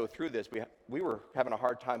dad go through this, we were having a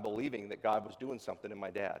hard time believing that God was doing something in my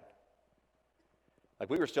dad.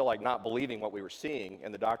 We were still not believing what we were seeing,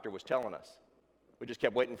 and the doctor was telling us. We just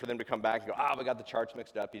kept waiting for them to come back and go, we got the charts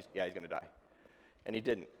mixed up. He's going to die. And he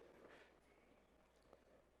didn't.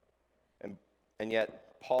 And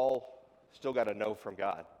yet, Paul still got a no from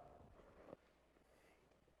God.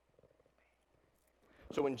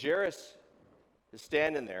 So when Jairus is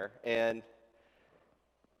standing there and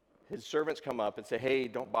his servants come up and say, hey,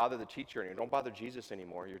 don't bother the teacher anymore. Don't bother Jesus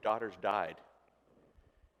anymore. Your daughter's died.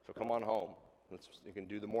 So come on home. You can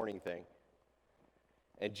do the morning thing.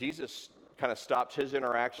 And Jesus kind of stops his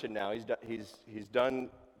interaction now. He's done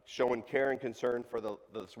showing care and concern for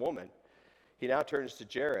this woman. He now turns to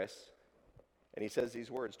Jairus and he says these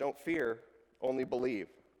words, don't fear, only believe.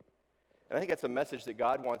 And I think that's a message that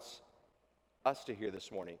God wants us to hear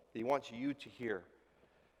this morning. He wants you to hear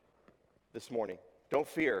this morning. Don't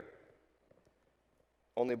fear,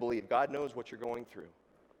 only believe. God knows what you're going through.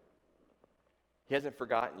 He hasn't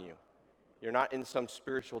forgotten you. You're not in some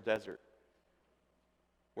spiritual desert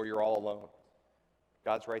where you're all alone.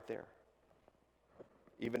 God's right there,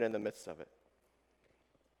 even in the midst of it.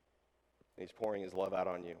 And He's pouring His love out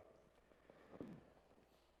on you.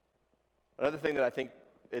 Another thing that I think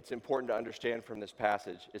it's important to understand from this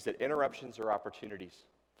passage is that interruptions are opportunities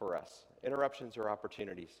for us. Interruptions are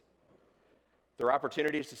opportunities. They're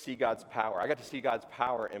opportunities to see God's power. I got to see God's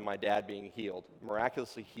power in my dad being healed,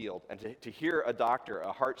 miraculously healed. And to hear a doctor,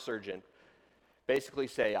 a heart surgeon, basically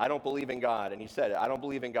say, I don't believe in God. And he said, I don't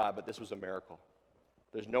believe in God, but this was a miracle.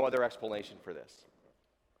 There's no other explanation for this.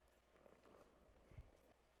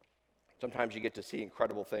 Sometimes you get to see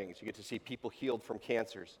incredible things. You get to see people healed from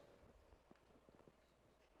cancers.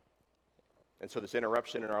 And so this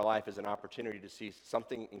interruption in our life is an opportunity to see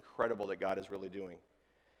something incredible that God is really doing.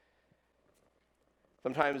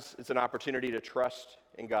 Sometimes it's an opportunity to trust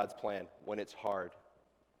in God's plan when it's hard.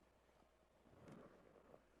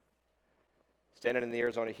 Standing in the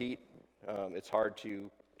Arizona heat, it's hard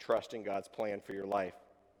to trust in God's plan for your life.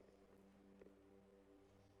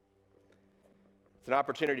 It's an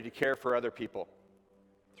opportunity to care for other people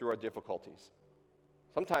through our difficulties.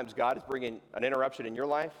 Sometimes God is bringing an interruption in your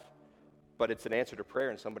life, but it's an answer to prayer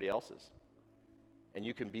in somebody else's. And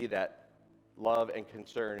you can be that love and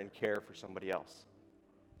concern and care for somebody else.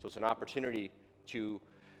 So it's an opportunity to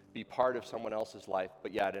be part of someone else's life,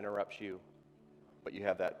 but yeah, it interrupts you. But you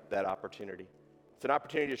have that opportunity. It's an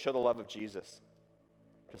opportunity to show the love of Jesus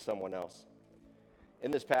to someone else. In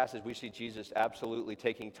this passage, we see Jesus absolutely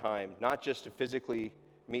taking time, not just to physically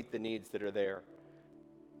meet the needs that are there,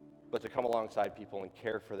 but to come alongside people and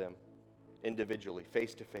care for them individually,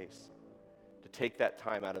 face to face, to take that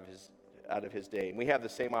time out of his day. And we have the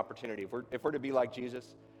same opportunity. If we're to be like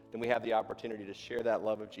Jesus, then we have the opportunity to share that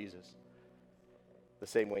love of Jesus the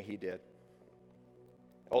same way he did.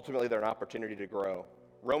 Ultimately, they're an opportunity to grow.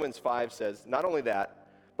 Romans 5 says, not only that,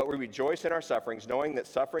 but we rejoice in our sufferings, knowing that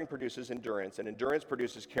suffering produces endurance, and endurance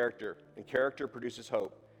produces character, and character produces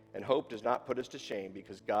hope. And hope does not put us to shame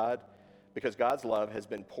because God's love has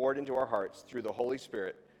been poured into our hearts through the Holy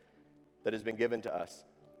Spirit that has been given to us.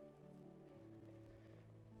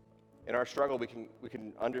 In our struggle, we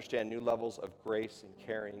can understand new levels of grace and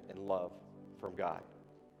caring and love from God.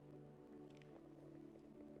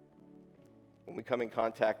 When we come in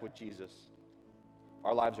contact with Jesus,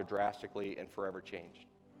 our lives are drastically and forever changed.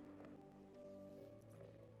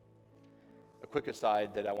 A quick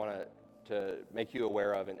aside that I want to make you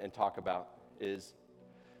aware of and talk about is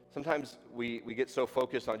sometimes we get so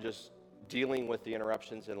focused on just dealing with the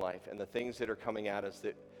interruptions in life and the things that are coming at us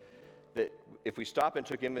that if we stop and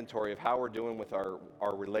took inventory of how we're doing with our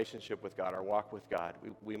relationship with God, our walk with God,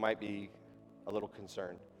 we might be a little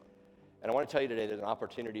concerned. And I want to tell you today there's an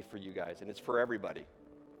opportunity for you guys, and it's for everybody.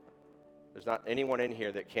 There's not anyone in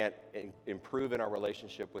here that can't improve in our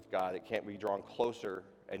relationship with God, that can't be drawn closer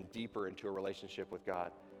and deeper into a relationship with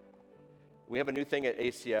God. We have a new thing at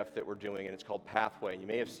ACF that we're doing, and it's called Pathway. You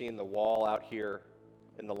may have seen the wall out here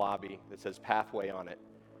in the lobby that says Pathway on it.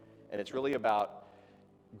 And it's really about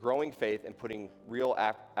growing faith and putting real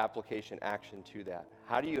application action to that.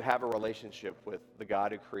 How do you have a relationship with the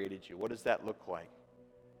God who created you? What does that look like?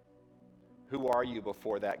 Who are you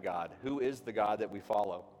before that God? Who is the God that we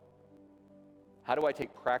follow? How do I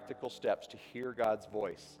take practical steps to hear God's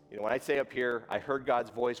voice? You know, when I say up here, I heard God's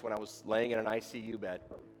voice when I was laying in an ICU bed.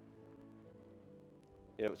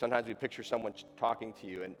 You know, sometimes we picture someone talking to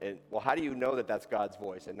you, and well, how do you know that that's God's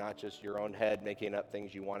voice and not just your own head making up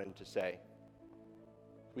things you want him to say?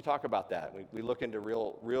 We talk about that. We look into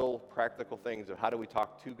real practical things of how do we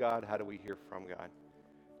talk to God, how do we hear from God.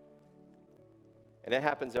 And it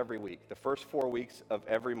happens every week, the first 4 weeks of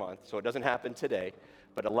every month. So it doesn't happen today,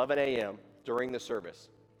 but 11 a.m. during the service.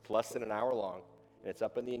 It's less than an hour long, and it's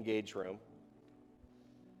up in the Engage room.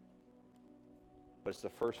 But it's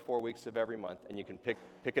the first 4 weeks of every month, and you can pick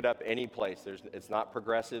it up any place. It's not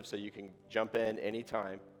progressive, so you can jump in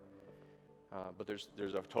anytime. But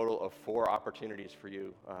there's a total of 4 opportunities for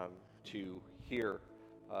you to hear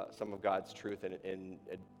some of God's truth in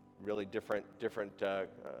really different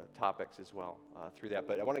topics as well through that.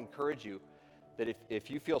 But I want to encourage you that if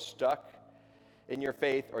you feel stuck in your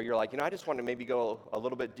faith, or you're like, I just want to maybe go a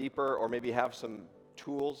little bit deeper, or maybe have some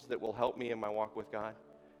tools that will help me in my walk with God,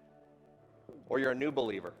 or you're a new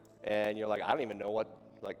believer and you're like, I don't even know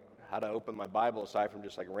how to open my Bible aside from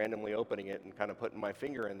just like randomly opening it and kind of putting my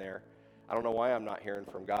finger in there. I don't know why I'm not hearing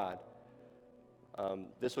from God.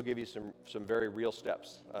 This will give you some very real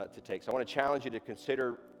steps to take. So I want to challenge you to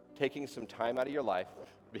consider taking some time out of your life,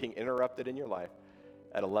 being interrupted in your life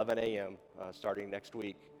at 11 a.m. Starting next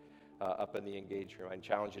week up in the Engage room. I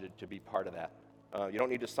challenge you to be part of that. You don't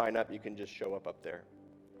need to sign up. You can just show up there.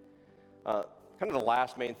 Kind of the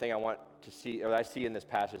last main thing I want to see, or I see in this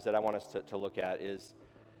passage that I want us to look at, is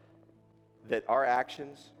that our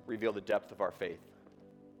actions reveal the depth of our faith.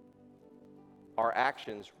 Our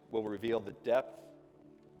actions will reveal the depth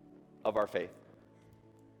of our faith.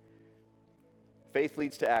 Faith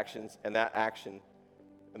leads to actions, and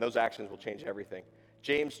those actions will change everything.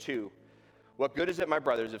 James 2, what good is it, my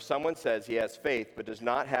brothers, if someone says he has faith but does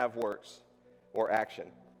not have works or action?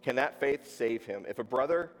 Can that faith save him? If a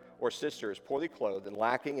brother or sister is poorly clothed and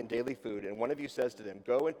lacking in daily food, and one of you says to them,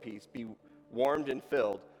 go in peace, be warmed and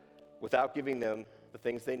filled, without giving them the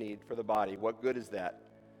things they need for the body, what good is that?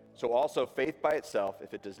 So also faith by itself,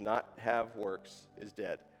 if it does not have works, is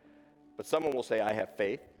dead. But someone will say, I have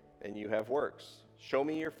faith, and you have works. Show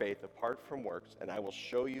me your faith apart from works, and I will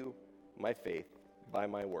show you my faith by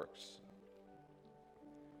my works.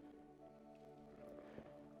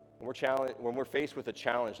 When we're faced with a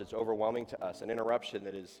challenge that's overwhelming to us, an interruption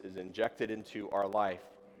that is injected into our life,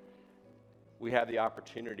 we have the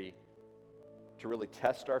opportunity to really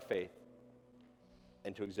test our faith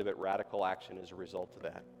and to exhibit radical action as a result of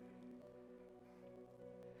that.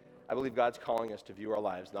 I believe God's calling us to view our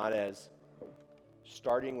lives not as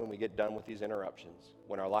starting when we get done with these interruptions.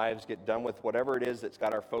 When our lives get done with whatever it is that's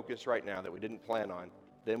got our focus right now that we didn't plan on,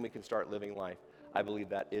 then we can start living life. I believe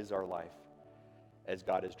that is our life as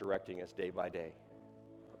God is directing us day by day.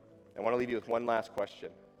 I want to leave you with one last question.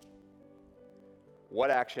 What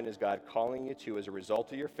action is God calling you to as a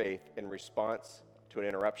result of your faith in response to an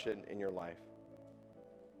interruption in your life?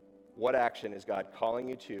 What action is God calling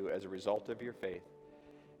you to as a result of your faith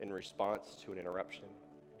in response to an interruption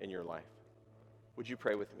in your life? Would you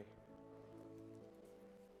pray with me?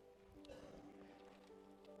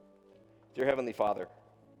 Dear Heavenly Father,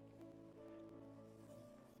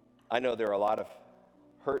 I know there are a lot of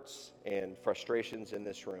hurts and frustrations in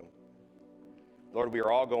this room. Lord, we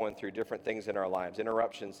are all going through different things in our lives,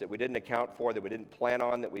 interruptions that we didn't account for, that we didn't plan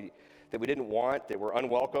on, that we didn't want, that were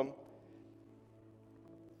unwelcome.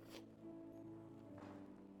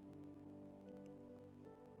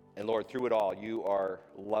 And Lord, through it all, you are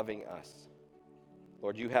loving us.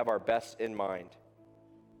 Lord, you have our best in mind.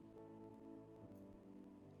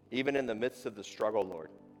 Even in the midst of the struggle, Lord,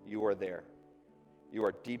 you are there. You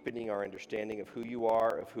are deepening our understanding of who you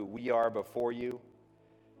are, of who we are before you.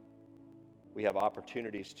 We have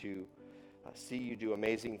opportunities to see you do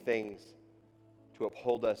amazing things, to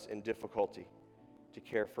uphold us in difficulty, to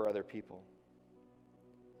care for other people.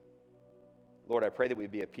 Lord, I pray that we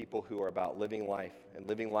be a people who are about living life and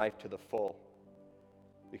living life to the full,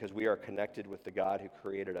 because we are connected with the God who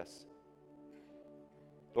created us.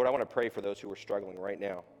 Lord, I want to pray for those who are struggling right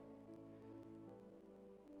now.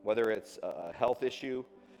 Whether it's a health issue,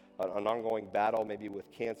 an ongoing battle, maybe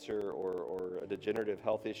with cancer or a degenerative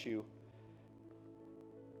health issue,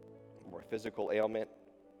 or a physical ailment.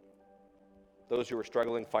 Those who are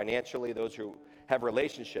struggling financially, those who have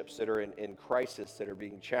relationships that are in crisis, that are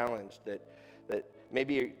being challenged, that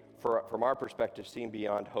maybe from our perspective seem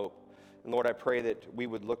beyond hope. And Lord, I pray that we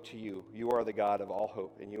would look to you. You are the God of all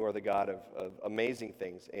hope, and you are the God of amazing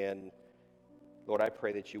things. And Lord, I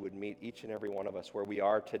pray that you would meet each and every one of us where we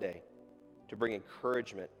are today, to bring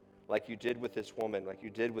encouragement like you did with this woman, like you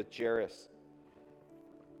did with Jairus.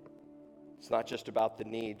 It's not just about the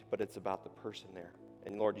need, but it's about the person there.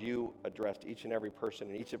 And Lord, you addressed each and every person,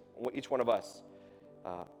 and each one of us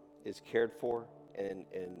is cared for and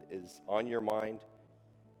is on your mind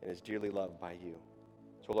and is dearly loved by you.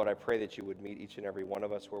 So Lord, I pray that you would meet each and every one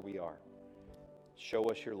of us where we are. Show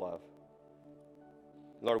us your love.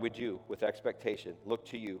 Lord, we do, with expectation, look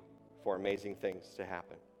to you for amazing things to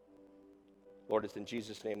happen. Lord, it's in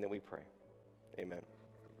Jesus' name that we pray. Amen.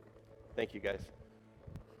 Thank you, guys.